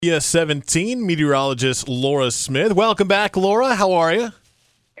Yes, 17 meteorologist Laura Smith. Welcome back, Laura. How are you?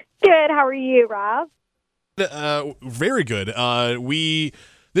 Good. How are you, Rob? Very good.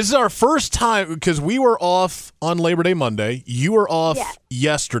 This is our first time because we were off on Labor Day Monday. You were off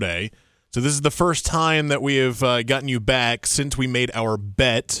yesterday. So this is the first time that we have gotten you back since we made our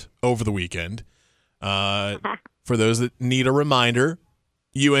bet over the weekend. For those that need a reminder,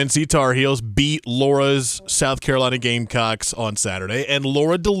 UNC Tar Heels beat Laura's South Carolina Gamecocks on Saturday, and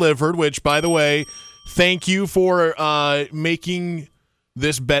Laura delivered, which, by the way, thank you for making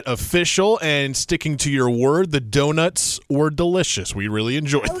this bet official and sticking to your word. The donuts were delicious. We really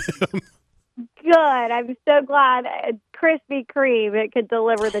enjoyed them. Good. I'm so glad Krispy Kreme it could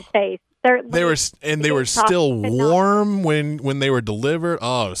deliver the taste. Certainly, they were still warm when they were delivered.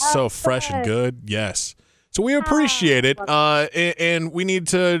 Oh, so fresh and good. Yes. So we appreciate it, and we need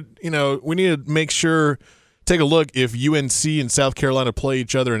to, make sure, take a look if UNC and South Carolina play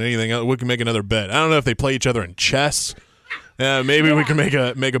each other in anything else. We can make another bet. I don't know if they play each other in chess. Maybe we can make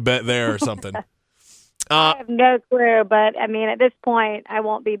a bet there or something. I have no clue, but I mean, at this point, I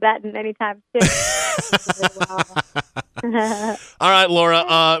won't be betting anytime soon. All right,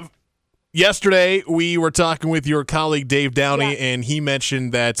 Laura. Yesterday, we were talking with your colleague, Dave Downey, and he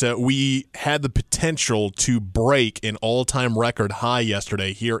mentioned that we had the potential to break an all-time record high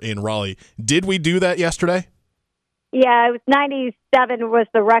yesterday here in Raleigh. Did we do that yesterday? Yeah, it was 97 was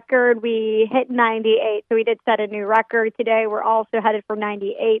the record. We hit 98, so we did set a new record today. We're also headed for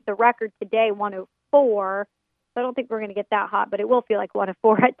 98. The record today, 104. So I don't think we're going to get that hot, but it will feel like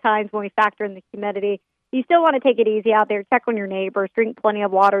 104 at times when we factor in the humidity. You still want to take it easy out there. Check on your neighbors. Drink plenty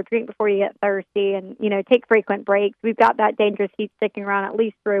of water. Drink before you get thirsty, and take frequent breaks. We've got that dangerous heat sticking around at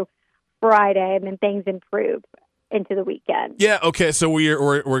least through Friday, and then things improve into the weekend. Yeah. Okay. So we're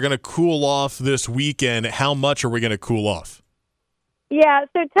going to cool off this weekend. How much are we going to cool off? Yeah.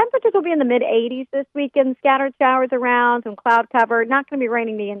 So temperatures will be in the mid 80s this weekend. Scattered showers around, some cloud cover. Not going to be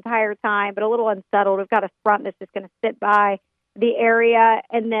raining the entire time, but a little unsettled. We've got a front that's just going to sit by the area,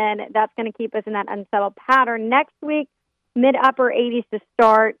 and then that's going to keep us in that unsettled pattern. Next week, mid-upper 80s to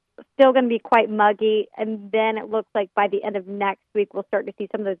start, still going to be quite muggy, and then it looks like by the end of next week, we'll start to see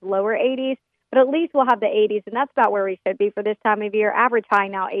some of those lower 80s, but at least we'll have the 80s, and that's about where we should be for this time of year. Average high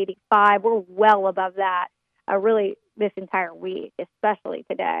now, 85. We're well above that, really, this entire week, especially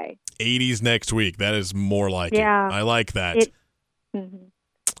today. 80s next week. That is more like it. I like that.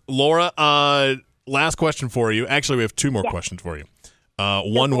 Laura, last question for you. Actually, we have two more questions for you.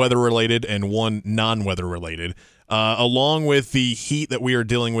 One weather-related and one non-weather-related. Along with the heat that we are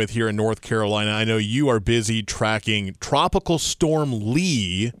dealing with here in North Carolina, I know you are busy tracking Tropical Storm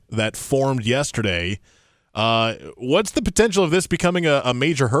Lee that formed yesterday. What's the potential of this becoming a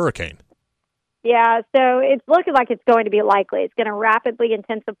major hurricane? Yeah, so it's looking like it's going to be likely. It's going to rapidly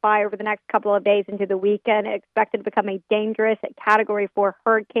intensify over the next couple of days into the weekend. It's expected to become a dangerous Category 4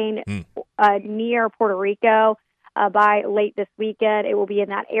 hurricane near Puerto Rico by late this weekend. It will be in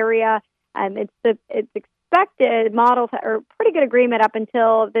that area. It's expected, models are pretty good agreement up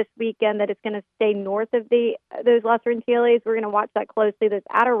until this weekend that it's going to stay north of those Lesser Antilles. We're going to watch that closely. Those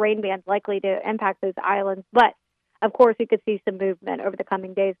outer rain bands likely to impact those islands, but of course, we could see some movement over the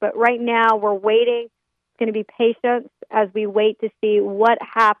coming days. But right now, we're waiting. It's going to be patience as we wait to see what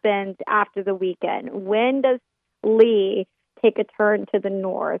happens after the weekend. When does Lee take a turn to the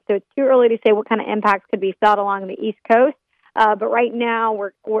north? So it's too early to say what kind of impacts could be felt along the East Coast. But right now,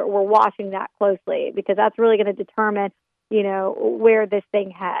 we're watching that closely because that's really going to determine, where this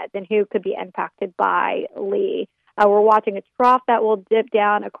thing heads and who could be impacted by Lee. We're watching a trough that will dip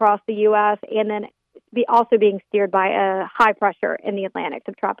down across the U.S. and then also being steered by a high pressure in the Atlantic,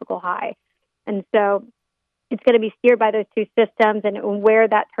 subtropical high. And so it's going to be steered by those two systems, and where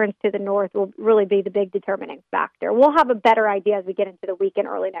that turns to the north will really be the big determining factor. We'll have a better idea as we get into the weekend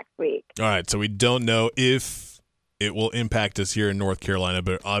early next week. All right, so we don't know if it will impact us here in North Carolina,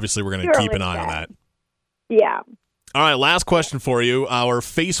 but obviously we're going to keep an eye on that. Yeah. All right, last question for you. Our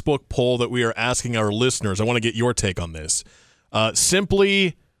Facebook poll that we are asking our listeners, I want to get your take on this.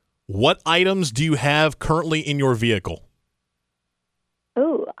 Simply, what items do you have currently in your vehicle?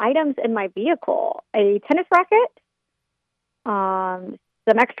 Ooh, items in my vehicle. A tennis racket, some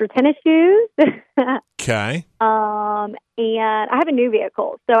extra tennis shoes. Okay. And I have a new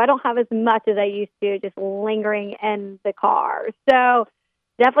vehicle, so I don't have as much as I used to just lingering in the car. So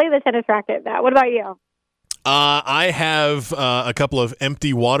definitely the tennis racket. What about you? I have a couple of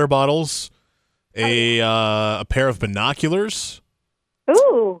empty water bottles, a pair of binoculars.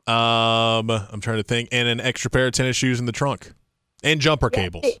 Ooh. I'm trying to think, and an extra pair of tennis shoes in the trunk, and jumper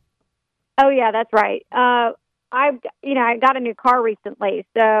cables. Oh yeah, that's right. I got a new car recently,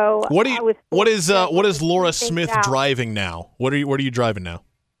 so what is Laura Smith driving now? What are you driving now?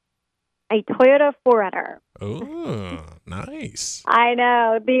 A Toyota 4Runner. Oh, nice. I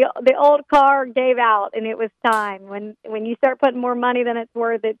know. The old car gave out, and it was time. When you start putting more money than it's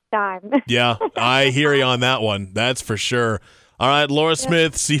worth, it's time. Yeah, I hear you on that one. That's for sure. All right, Laura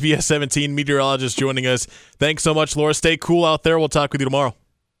Smith, CBS 17 meteorologist joining us. Thanks so much, Laura. Stay cool out there. We'll talk with you tomorrow.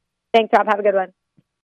 Thanks, Rob. Have a good one.